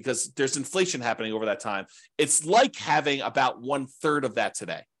dollar because there's inflation happening over that time. It's like having about 1/3 of that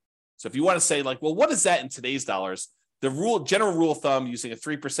today. So if you want to say well, what is that in today's dollars? The general rule of thumb using a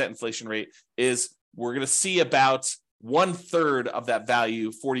 3% inflation rate is we're going to see about 1/3 of that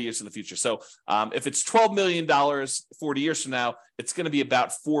value 40 years in the future. So if it's $12 million 40 years from now, it's going to be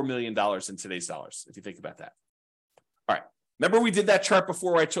about $4 million in today's dollars, if you think about that. All right. Remember we did that chart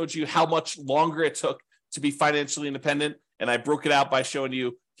before where I told you how much longer it took to be financially independent? And I broke it out by showing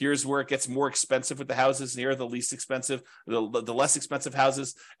you here's where it gets more expensive with the houses, and here are the least expensive, the less expensive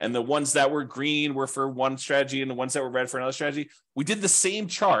houses. And the ones that were green were for one strategy and the ones that were red for another strategy. We did the same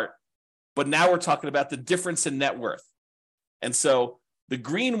chart, but now we're talking about the difference in net worth. And so the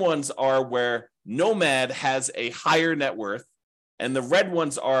green ones are where Nomad has a higher net worth, and the red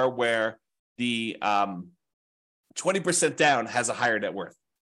ones are where the 20% down has a higher net worth.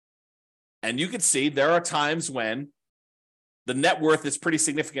 And you can see there are times when the net worth is pretty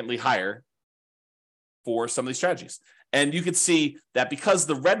significantly higher for some of these strategies. And you can see that because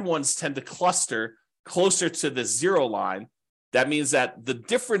the red ones tend to cluster closer to the zero line, that means that the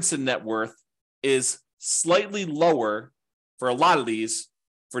difference in net worth is slightly lower for a lot of these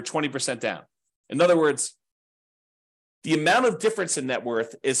for 20% down. In other words, the amount of difference in net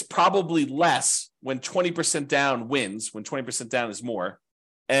worth is probably less when 20% down wins, when 20% down is more.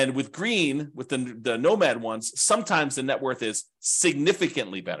 And with green, with the Nomad ones, sometimes the net worth is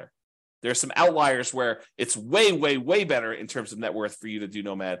significantly better. There are some outliers where it's way, way, way better in terms of net worth for you to do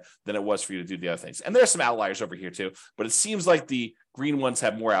Nomad than it was for you to do the other things. And there are some outliers over here too, but it seems like the green ones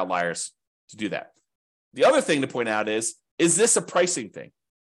have more outliers to do that. The other thing to point out is this a pricing thing?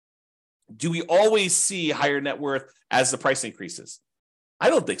 Do we always see higher net worth as the price increases? I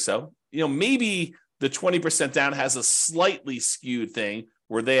don't think so. Maybe the 20% down has a slightly skewed thing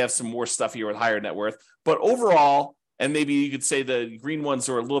where they have some more stuff here with higher net worth. But overall, and maybe you could say the green ones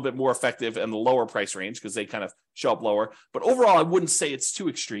are a little bit more effective in the lower price range because they kind of show up lower. But overall, I wouldn't say it's too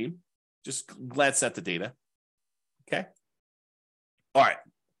extreme. Just glance at the data. Okay. All right.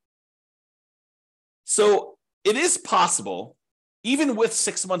 So it is possible, even with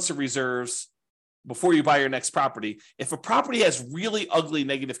 6 months of reserves before you buy your next property, if a property has really ugly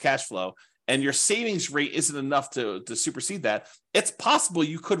negative cash flow and your savings rate isn't enough to supersede that, it's possible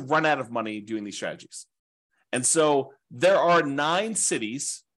you could run out of money doing these strategies. And so there are 9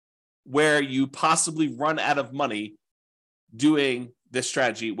 cities where you possibly run out of money doing this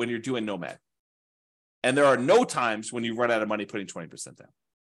strategy when you're doing Nomad. And there are no times when you run out of money putting 20% down.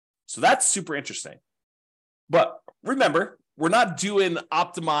 So that's super interesting. But remember, we're not doing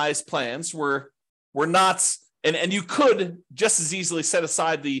optimized plans. We're not, and you could just as easily set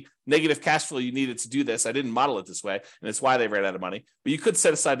aside the negative cash flow you needed to do this. I didn't model it this way, and it's why they ran out of money. But you could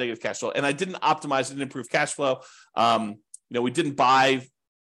set aside negative cash flow, and I didn't optimize it and improve cash flow. We didn't buy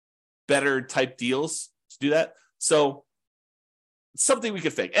better type deals to do that. So it's something we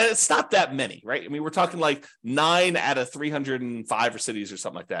could fake. And it's not that many, right? I mean, we're talking like 9 out of 305 cities or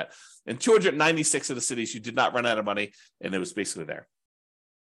something like that. And 296 of the cities, you did not run out of money, and it was basically there.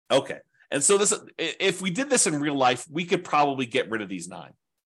 Okay. And so if we did this in real life, we could probably get rid of these 9.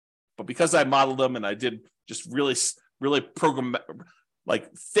 But because I modeled them and I did just really, really fixed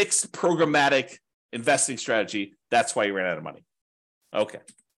programmatic investing strategy, that's why you ran out of money. Okay.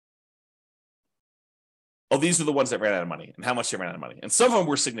 Oh, these are the ones that ran out of money and how much they ran out of money. And some of them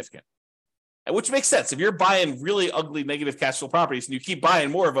were significant, which makes sense. If you're buying really ugly negative cash flow properties and you keep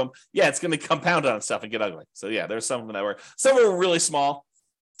buying more of them, yeah, it's going to compound on itself and get ugly. So yeah, there's some of them that were, some of them were really small.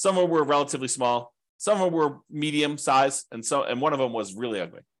 Some of them were relatively small. Some of them were medium size. And one of them was really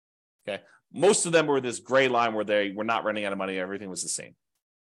ugly. Okay. Most of them were this gray line where they were not running out of money. Everything was the same.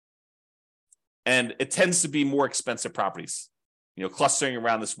 And it tends to be more expensive properties, clustering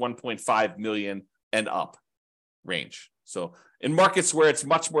around this 1.5 million and up range. So in markets where it's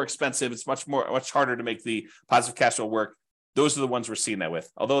much more expensive, it's much harder to make the positive cash flow work. Those are the ones we're seeing that with.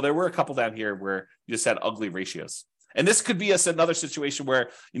 Although there were a couple down here where you just had ugly ratios. And this could be another situation where,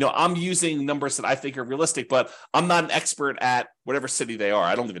 I'm using numbers that I think are realistic, but I'm not an expert at whatever city they are.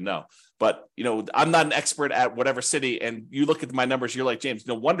 I don't even know. But, I'm not an expert at whatever city. And you look at my numbers, you're like, James,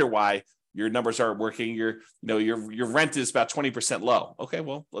 no wonder why your numbers aren't working. Your rent is about 20% low. Okay,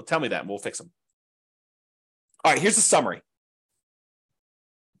 well, tell me that and we'll fix them. All right, here's the summary.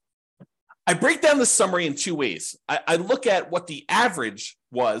 I break down the summary in two ways. I look at what the average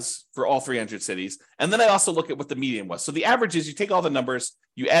was for all 300 cities, and then I also look at what the median was. So the average is you take all the numbers,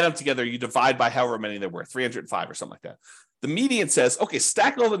 you add them together, you divide by however many there were, 305 or something like that. The median says, okay,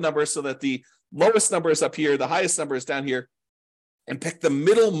 stack all the numbers so that the lowest number is up here, the highest number is down here, and pick the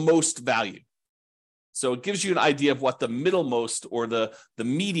middlemost value. So it gives you an idea of what the middlemost or the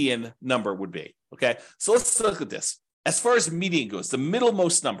median number would be. Okay, so let's look at this. As far as median goes, the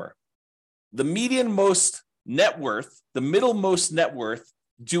middlemost number, the median most net worth, the middlemost net worth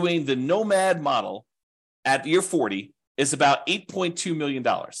doing the Nomad model at year 40 is about $8.2 million.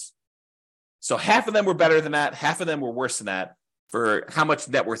 So half of them were better than that, half of them were worse than that for how much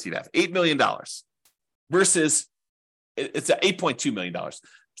net worth you'd have. $8 million versus it's at $8.2 million.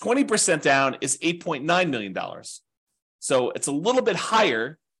 20% down is $8.9 million. So it's a little bit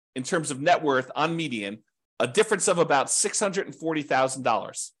higher in terms of net worth on median, a difference of about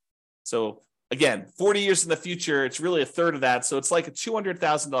 $640,000. So again, 40 years in the future, it's really a third of that. So it's like a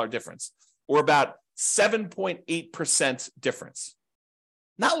 $200,000 difference, or about 7.8% difference.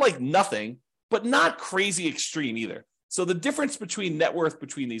 Not like nothing, but not crazy extreme either. So the difference between net worth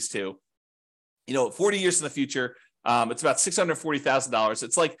between these two, 40 years in the future, it's about $640,000.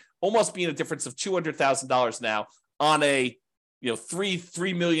 It's like almost being a difference of $200,000 now on a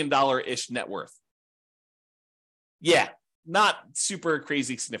 $3 million-ish net worth. Yeah, not super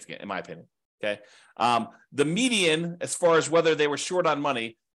crazy significant in my opinion. Okay, the median, as far as whether they were short on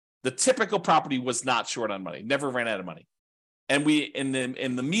money, the typical property was not short on money, never ran out of money, and we in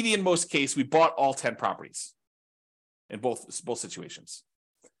the median most case we bought all 10 properties in both situations.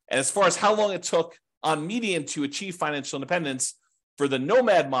 And as far as how long it took on median to achieve financial independence, for the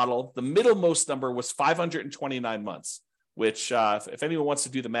Nomad model, the middlemost number was 529 months, which if anyone wants to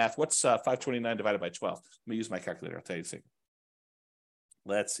do the math, what's 529 divided by 12? Let me use my calculator. I'll tell you a second.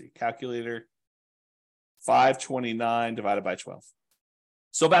 Let's see, calculator, 529 divided by 12.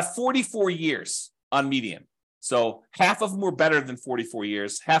 So about 44 years on median. So half of them were better than 44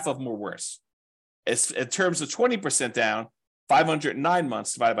 years, half of them were worse. In terms of 20% down, 509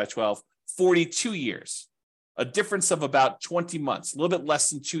 months divided by 12, 42 years. A difference of about 20 months, a little bit less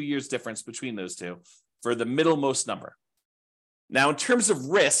than 2 years difference between those two for the middlemost number. Now, in terms of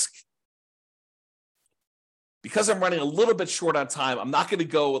risk, because I'm running a little bit short on time, I'm not going to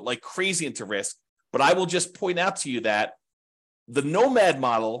go like crazy into risk, but I will just point out to you that the Nomad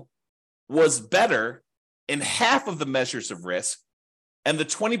model was better in half of the measures of risk, and the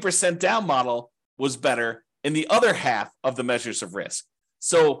 20% down model was better in the other half of the measures of risk.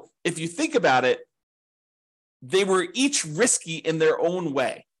 So if you think about it, they were each risky in their own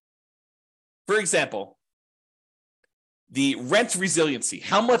way. For example, the rent resiliency,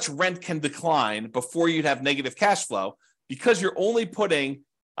 how much rent can decline before you'd have negative cash flow? Because you're only putting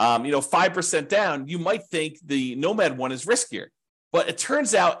 5% down, you might think the Nomad one is riskier. But it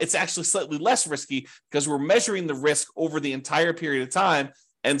turns out it's actually slightly less risky because we're measuring the risk over the entire period of time.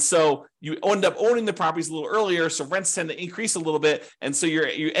 And so you end up owning the properties a little earlier, so rents tend to increase a little bit. And so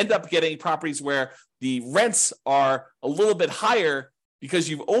you end up getting properties where the rents are a little bit higher because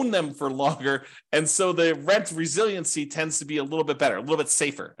you've owned them for longer. And so the rent resiliency tends to be a little bit better, a little bit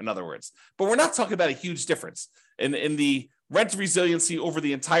safer, in other words. But we're not talking about a huge difference. In the rent resiliency over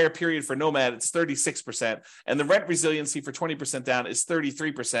the entire period for Nomad, it's 36%. And the rent resiliency for 20% down is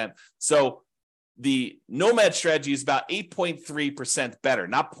 33%. So the Nomad strategy is about 8.3% better,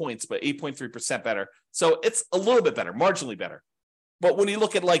 not points, but 8.3% better. So it's a little bit better, marginally better. But when you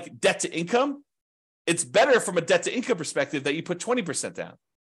look at like debt to income, it's better from a debt to income perspective that you put 20% down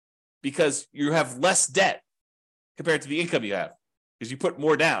because you have less debt compared to the income you have because you put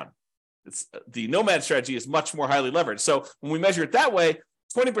more down. The Nomad strategy is much more highly leveraged. So when we measure it that way,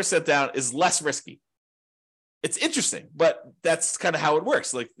 20% down is less risky. It's interesting, but that's kind of how it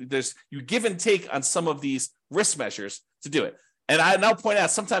works. Like you give and take on some of these risk measures to do it. And I'll point out,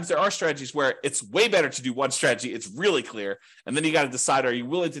 sometimes there are strategies where it's way better to do one strategy. It's really clear. And then you got to decide, are you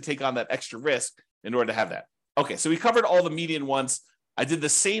willing to take on that extra risk in order to have that? Okay, so we covered all the median ones. I did the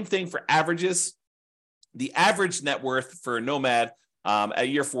same thing for averages. The average net worth for Nomad at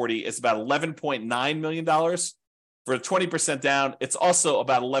year 40 is about $11.9 million. For 20% down, it's also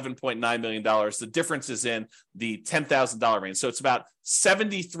about $11.9 million. The difference is in the $10,000 range. So it's about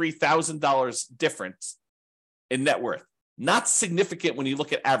 $73,000 difference in net worth. Not significant when you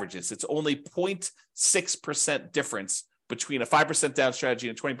look at averages. It's only 0.6% difference between a 5% down strategy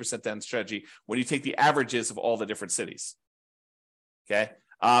and a 20% down strategy when you take the averages of all the different cities. Okay.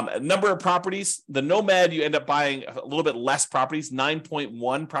 Number of properties, the Nomad, you end up buying a little bit less properties,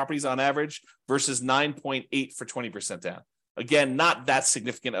 9.1 properties on average versus 9.8 for 20% down. Again, not that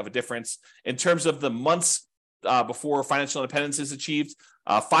significant of a difference. In terms of the months before financial independence is achieved,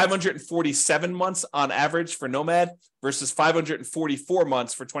 547 months on average for Nomad versus 544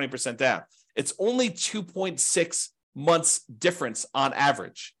 months for 20% down. It's only 2.6 months difference on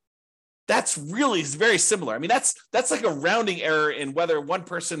average. That's really very similar. I mean, that's like a rounding error in whether one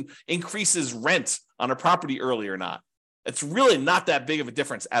person increases rent on a property early or not. It's really not that big of a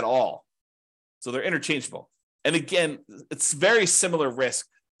difference at all. So they're interchangeable. And again, it's very similar risk.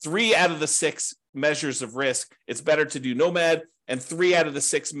 3 out of the 6 measures of risk, it's better to do Nomad, and 3 out of the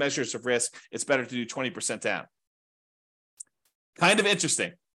 6 measures of risk, it's better to do 20% down. Kind of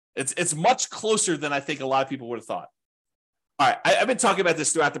interesting. It's much closer than I think a lot of people would have thought. All right, I've been talking about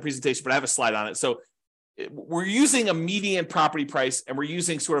this throughout the presentation, but I have a slide on it. So we're using a median property price, and we're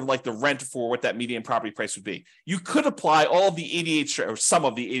using sort of like the rent for what that median property price would be. You could apply all of the 88, or some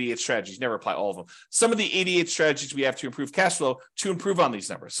of the 88 strategies, never apply all of them. Some of the 88 strategies we have to improve cash flow to improve on these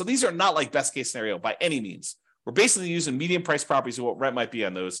numbers. So these are not like best case scenario by any means. We're basically using median price properties and what rent might be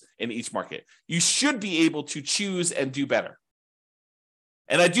on those in each market. You should be able to choose and do better.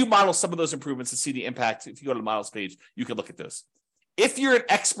 And I do model some of those improvements and see the impact. If you go to the models page, you can look at those. If you're an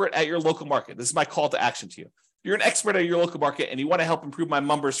expert at your local market, this is my call to action to you. If you're an expert at your local market and you want to help improve my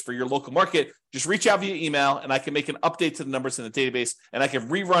numbers for your local market, just reach out via email and I can make an update to the numbers in the database and I can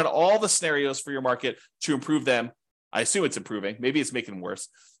rerun all the scenarios for your market to improve them. I assume it's improving. Maybe it's making them worse.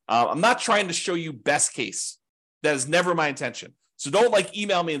 I'm not trying to show you best case. That is never my intention. So don't like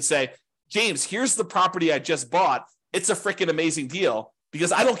email me and say, James, here's the property I just bought. It's a freaking amazing deal.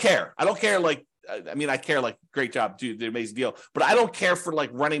 Because I don't care. I don't care I care like great job, dude, the amazing deal. But I don't care for like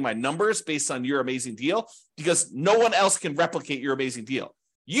running my numbers based on your amazing deal because no one else can replicate your amazing deal.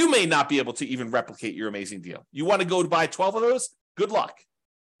 You may not be able to even replicate your amazing deal. You want to go to buy 12 of those? Good luck.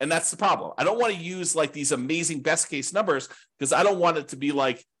 And that's the problem. I don't want to use like these amazing best case numbers because I don't want it to be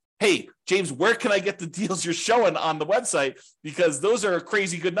like, hey, James, where can I get the deals you're showing on the website? Because those are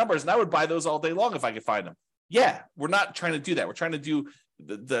crazy good numbers. And I would buy those all day long if I could find them. Yeah, we're not trying to do that. We're trying to do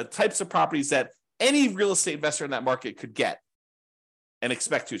the types of properties that any real estate investor in that market could get and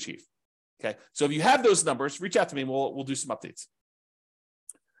expect to achieve. Okay, so if you have those numbers, reach out to me and we'll do some updates.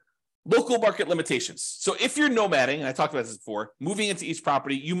 Local market limitations. So if you're nomading, and I talked about this before, moving into each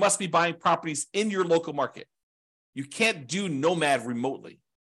property, you must be buying properties in your local market. You can't do nomad remotely.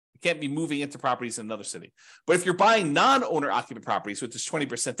 You can't be moving into properties in another city. But if you're buying non-owner occupant properties, which is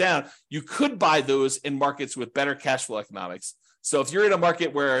 20% down, you could buy those in markets with better cash flow economics. So if you're in a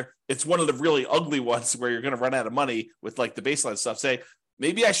market where it's one of the really ugly ones where you're going to run out of money with like the baseline stuff, say,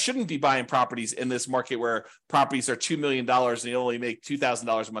 maybe I shouldn't be buying properties in this market where properties are $2 million and you only make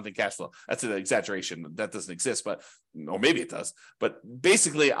 $2,000 a month in cash flow. That's an exaggeration. That doesn't exist, or maybe it does. But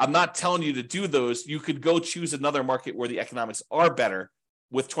basically, I'm not telling you to do those. You could go choose another market where the economics are better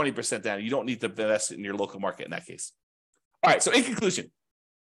with 20% down. You don't need to invest in your local market in that case. All right. So in conclusion,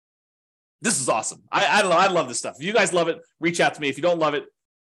 this is awesome. I don't know. I love this stuff. If you guys love it, reach out to me. If you don't love it,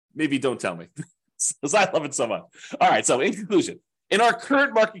 maybe don't tell me because I love it so much. All right. So in conclusion, in our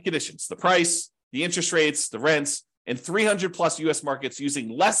current market conditions, the price, the interest rates, the rents, in 300 plus US markets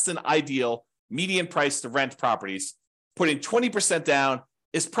using less than ideal median price to rent properties, putting 20% down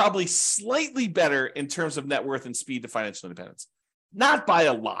is probably slightly better in terms of net worth and speed to financial independence. Not by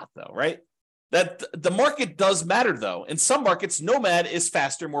a lot though, right? That the market does matter though. In some markets, Nomad is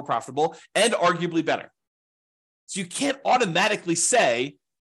faster, more profitable, and arguably better. So you can't automatically say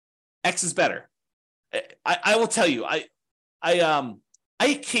X is better. I will tell you, I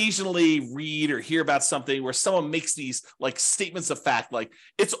occasionally read or hear about something where someone makes these like statements of fact, like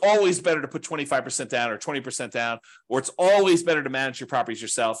it's always better to put 25% down or 20% down, or it's always better to manage your properties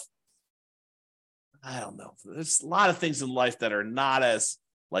yourself. I don't know. There's a lot of things in life that are not as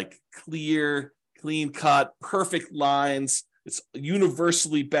like clear, clean cut, perfect lines. It's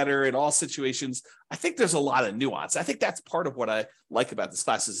universally better in all situations. I think there's a lot of nuance. I think that's part of what I like about this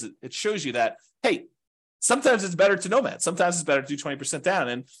class is it shows you that, hey, sometimes it's better to nomad. Sometimes it's better to do 20% down,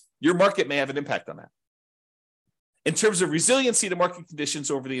 and your market may have an impact on that. In terms of resiliency to market conditions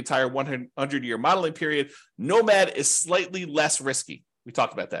over the entire 100-year modeling period, nomad is slightly less risky. We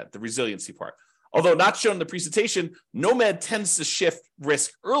talked about that, the resiliency part. Although not shown in the presentation, nomad tends to shift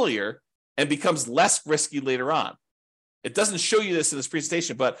risk earlier and becomes less risky later on. It doesn't show you this in this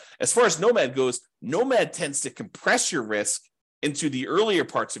presentation, but as far as nomad goes, nomad tends to compress your risk into the earlier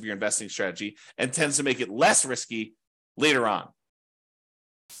parts of your investing strategy and tends to make it less risky later on.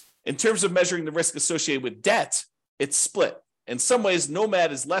 In terms of measuring the risk associated with debt, it's split. In some ways,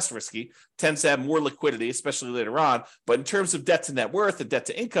 Nomad is less risky, tends to have more liquidity, especially later on. But in terms of debt to net worth and debt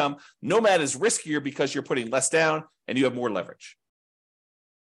to income, Nomad is riskier because you're putting less down and you have more leverage.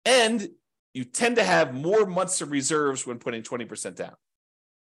 And you tend to have more months of reserves when putting 20% down.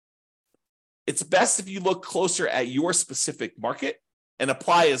 It's best if you look closer at your specific market and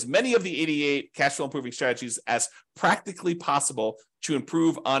apply as many of the 88 cash flow improving strategies as practically possible to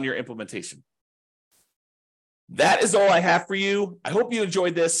improve on your implementation. That is all I have for you. I hope you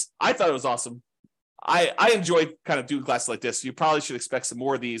enjoyed this. I thought it was awesome. I enjoyed kind of doing classes like this. You probably should expect some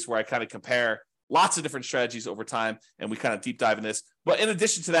more of these where I kind of compare lots of different strategies over time and we kind of deep dive in this. But in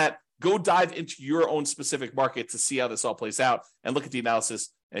addition to that, go dive into your own specific market to see how this all plays out and look at the analysis.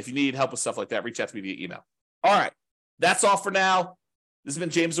 And if you need help with stuff like that, reach out to me via email. All right. That's all for now. This has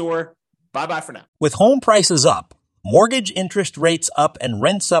been James Orr. Bye-bye for now. With home prices up, mortgage interest rates up, and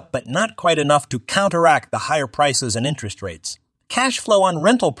rents up, but not quite enough to counteract the higher prices and interest rates, cash flow on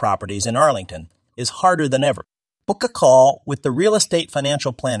rental properties in Arlington is harder than ever. Book a call with the Real Estate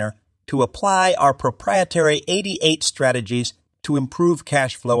Financial Planner to apply our proprietary 88 strategies to improve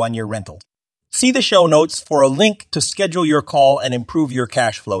cash flow on your rental. See the show notes for a link to schedule your call and improve your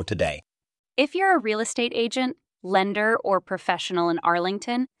cash flow today. If you're a real estate agent, lender, or professional in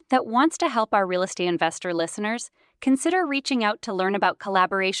Arlington that wants to help our real estate investor listeners, consider reaching out to learn about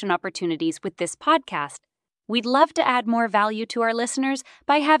collaboration opportunities with this podcast. We'd love to add more value to our listeners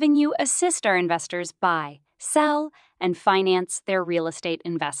by having you assist our investors buy, sell, and finance their real estate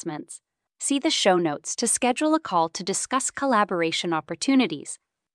investments. See the show notes to schedule a call to discuss collaboration opportunities.